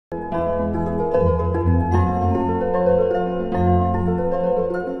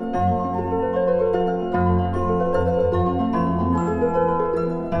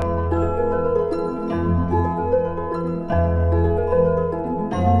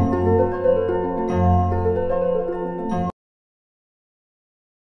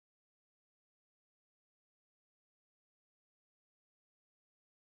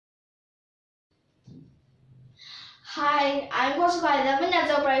Hi, I'm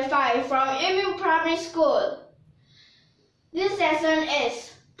YUMIN Primary 5 from YUMIN Primary School. This lesson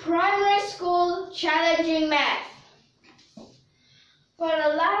is Primary School Challenging Math. For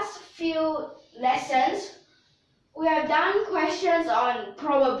the last few lessons, we have done questions on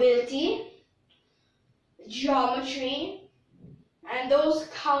probability, geometry, and those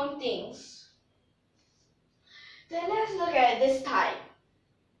countings. Then let's look at this time.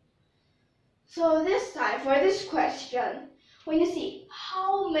 So this time, for this question, we need to see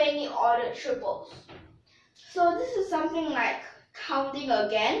how many ordered triples. So this is something like counting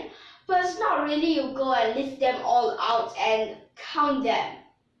again, but it's not really you go and list them all out and count them.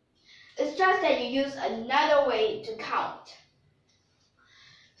 It's just that you use another way to count.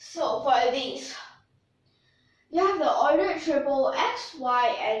 So for these, you have the ordered triple x,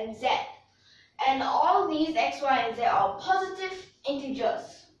 y, and z. And all these x, y, and z are positive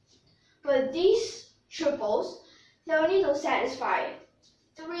integers. But these triples, they will need to satisfy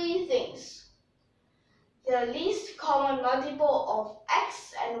three things. The least common multiple of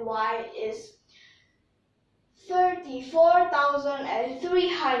x and y is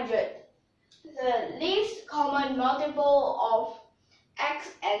 34,300. The least common multiple of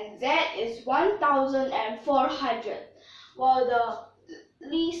x and z is 1,400, while the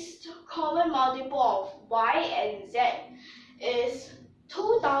least common multiple of y and z is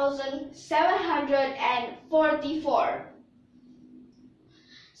 2,744.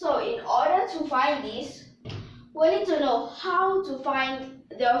 So in order to find these, we need to know how to find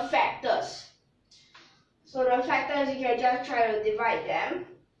their factors. So the factors, you can just try to divide them,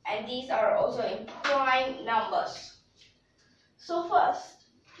 and these are also in prime numbers. So first,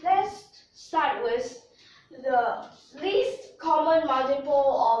 let's start with the least common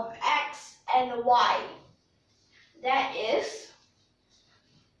multiple of x and y. That is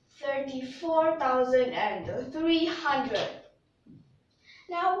 34,300.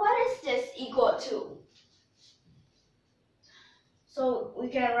 Now what is this equal to? So we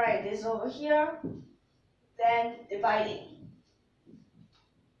can write this over here, then dividing.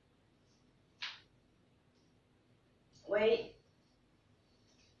 Wait.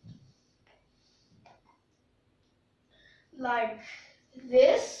 Like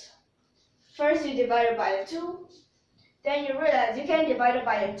this. First you divide it by 2. Then you realize you can divide it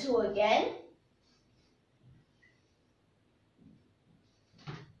by 2 again.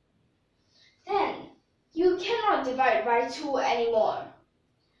 Then you cannot divide by 2 anymore.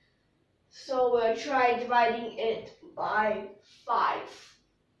 So we'll try dividing it by 5.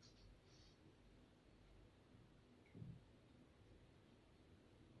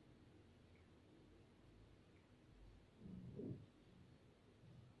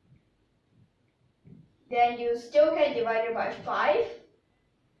 Then you still can divide it by 5.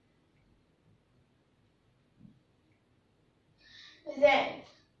 Then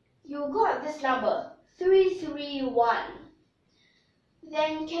you got this number 331.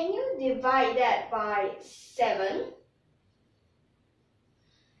 Then can you divide that by 7?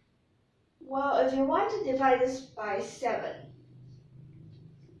 Well, if you want to divide this by 7,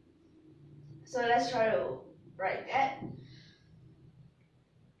 so let's try to write that.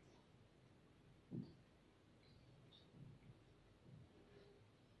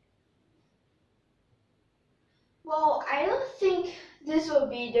 Well, I don't think this will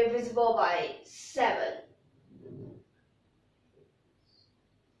be divisible by 7.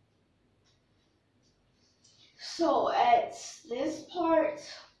 So at this part,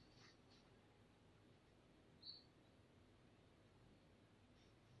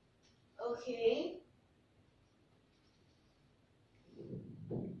 okay.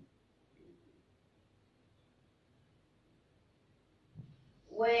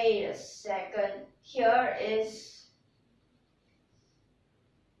 Wait a second. Here is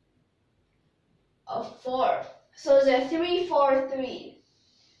a 4. So it's a 3, 4, 3.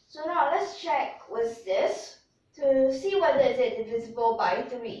 So now let's check with this to see whether it's divisible by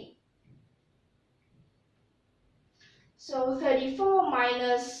 3. So 34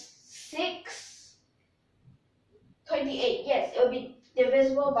 minus 6, 28. Yes, it will be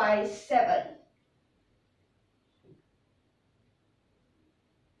divisible by 7.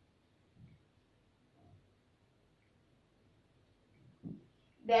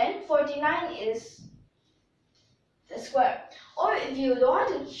 Then 49 is the square. Or if you don't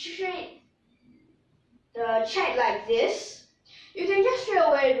want to treat the check like this, you can just straight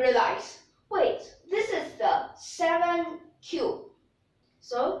away realize, wait, this is the 7 cube.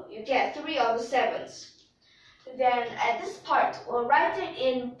 So you get 3 over 7s. Then at this part, we'll write it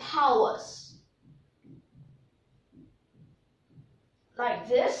in powers. Like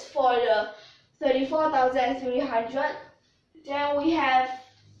this for the 34,300. Then we have,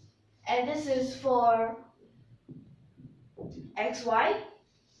 and this is for xy,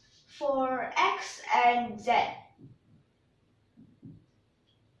 for x and z.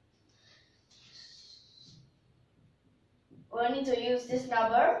 We'll need to use this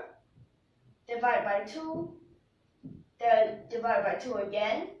number, divide by 2, then divide by 2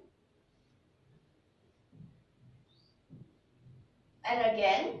 again, and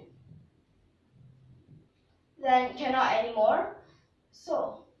again, then cannot anymore.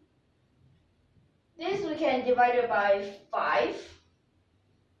 So this we can divide it by 5.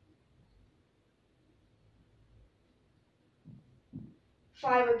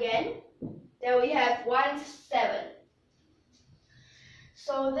 Again, then we have 1 7.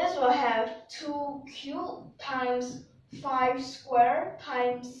 So this will have 2 cubed times 5 squared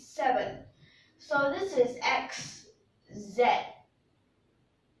times 7. So this is x, z.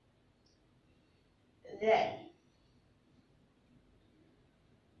 Then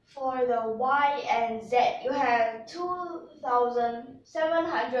for the y and z, you have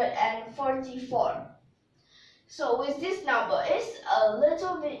 2,744. So with this number, it's a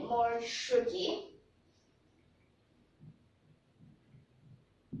little bit more tricky.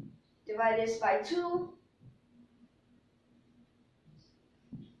 Divide this by 2.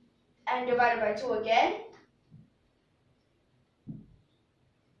 And divide it by 2 again.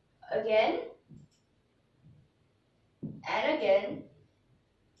 Again. And again.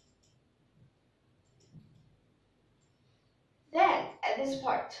 Then at this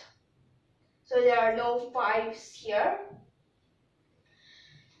part, so there are no 5s here.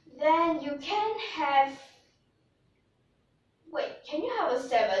 Then you can have, wait, can you have a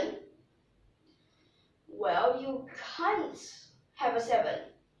 7? Well, you can't have a 7.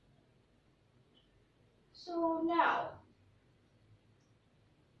 So now,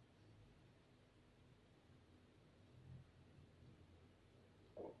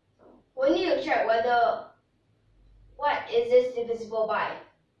 we need to check whether, what is this divisible by?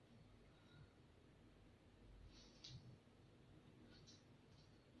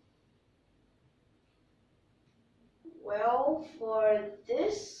 Well, for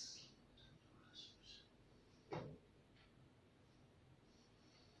this,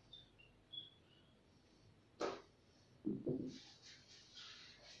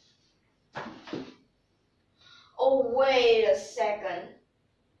 oh, wait a second.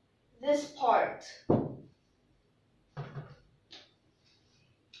 This part.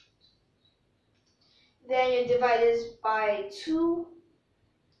 Then you divide this by 2.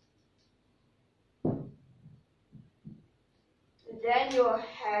 Then you'll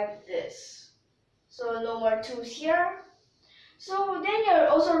have this. So no more 2's here. So then you'll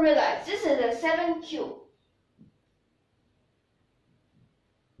also realize this is a 7 cube.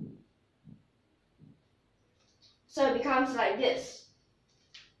 So it becomes like this.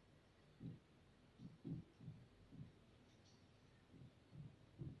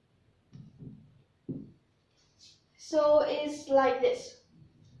 So it's like this.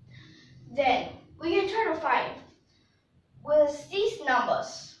 Then we can try to find with these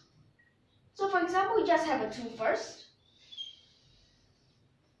numbers. So for example, we just have a 2 first.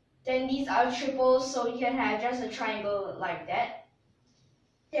 Then these are triples, so you can have just a triangle like that.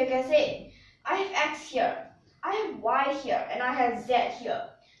 You can say, I have x here, I have y here, and I have z here.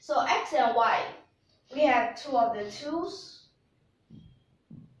 So x and y, we have 2 of the 2's.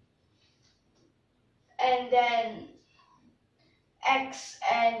 And then x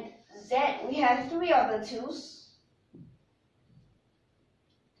and z, we have 3 of the 2's.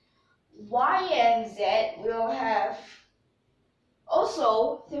 Y and z will have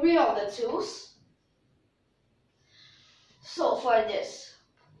also 3 of the 2's. So for this,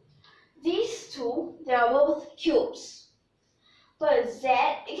 these two, they are both cubes. But z,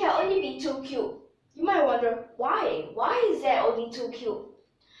 it can only be 2 cubed. You might wonder, why? Why is z only 2 cubed?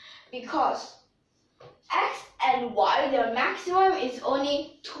 Because x and y, their maximum is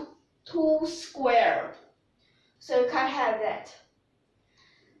only 2 squared. So you can't have that.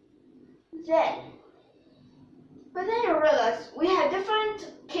 But then you realize we have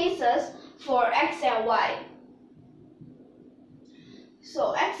different cases for x and y.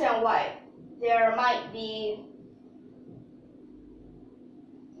 So x and y, there might be,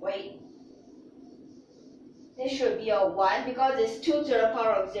 wait, this should be a 1 because it's 2 to the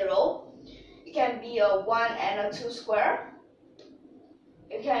power of 0. It can be a 1 and a 2 square.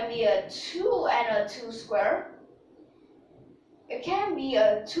 It can be a 2 and a 2 square. it can be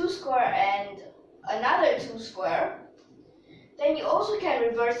a 2 square and another 2 square. Then you also can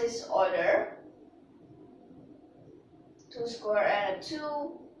reverse this order. 2 square and a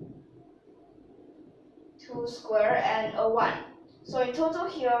 2, 2 square and a 1. So in total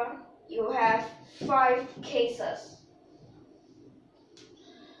here, you have 5 cases.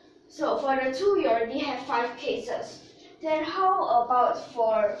 So for the 2, you already have 5 cases. Then how about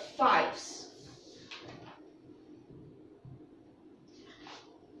for 5s?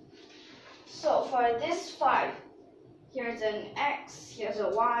 So for this 5, here's an x, here's a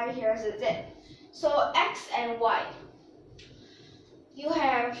y, here's a z. So x and y, you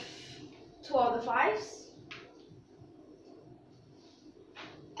have 2 of the 5s.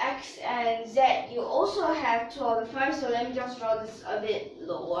 X and z, you also have 2 of the 5s, so let me just draw this a bit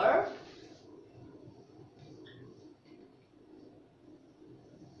lower.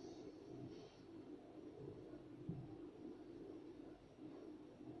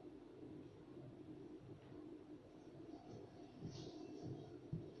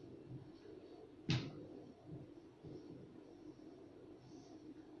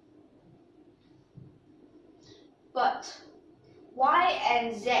 But y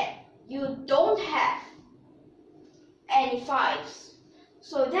and z, you don't have any 5s.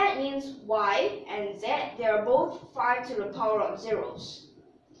 So that means y and z, they are both 5 to the power of zeros.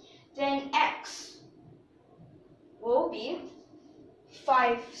 Then x will be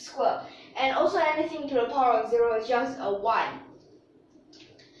 5 squared. And also anything to the power of 0 is just a 1.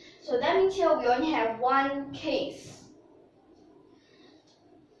 So that means here we only have 1 case.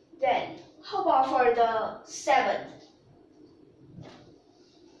 Then, how about for the 7?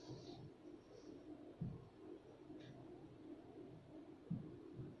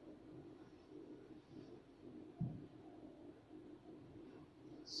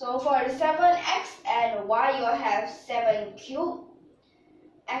 So for the 7, x and y, you have 7 cubed.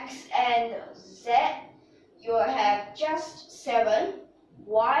 X and z, you have just 7.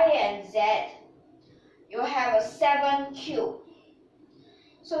 Y and z, you have a 7 cubed.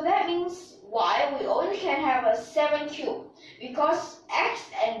 So that means y, we only can have a 7 cubed because x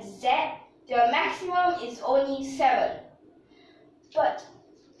and z, their maximum is only 7. But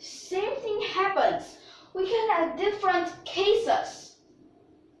same thing happens. We can have different cases.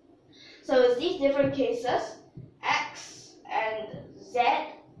 So with these different cases, x and z,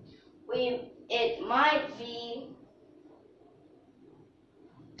 it might be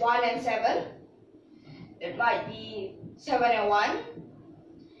 1 and 7. It might be 7 and 1.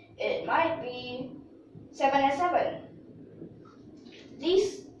 It might be 7 and 7.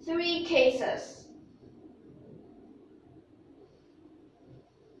 These 3 cases.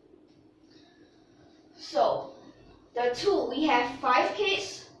 So, the 2, we have 5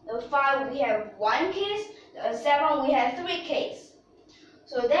 cases. The 5, we have 1 case. The 7, we have 3 cases.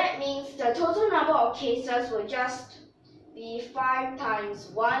 So that means the total number of cases will just be 5 times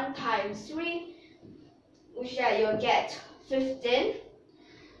 1 times 3, which you'll get 15.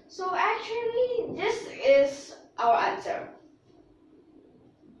 So actually, this is our answer.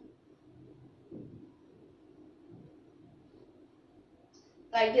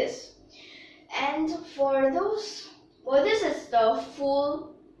 Like this. And for those, well, this is the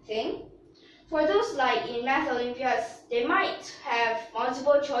full thing. For those like in Math Olympiads, they might have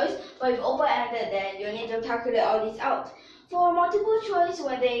multiple choice, but if open-ended, then you need to calculate all these out. For multiple choice,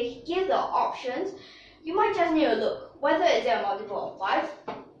 when they give the options, you might just need to look whether is there a multiple of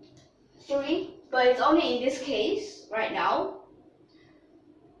 5, 3, but it's only in this case right now.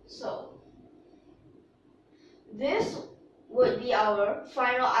 So this would be our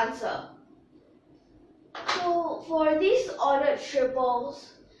final answer. So for these ordered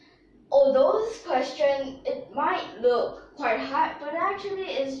triples, although this question, it might look quite hard, but actually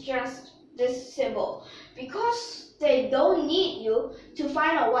it's just this simple. Because they don't need you to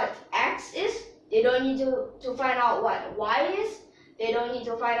find out what x is, they don't need to find out what y is, they don't need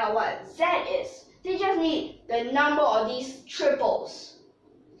to find out what z is. They just need the number of these triples.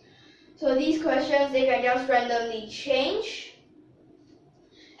 So these questions, they can just randomly change,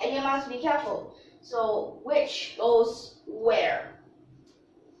 and you must be careful. So which goes where?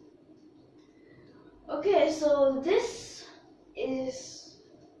 Okay, so this is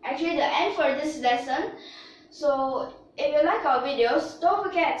actually the end for this lesson. So if you like our videos, don't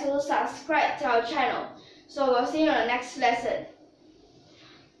forget to subscribe to our channel. So we'll see you on the next lesson.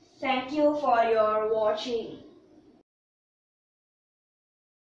 Thank you for your watching.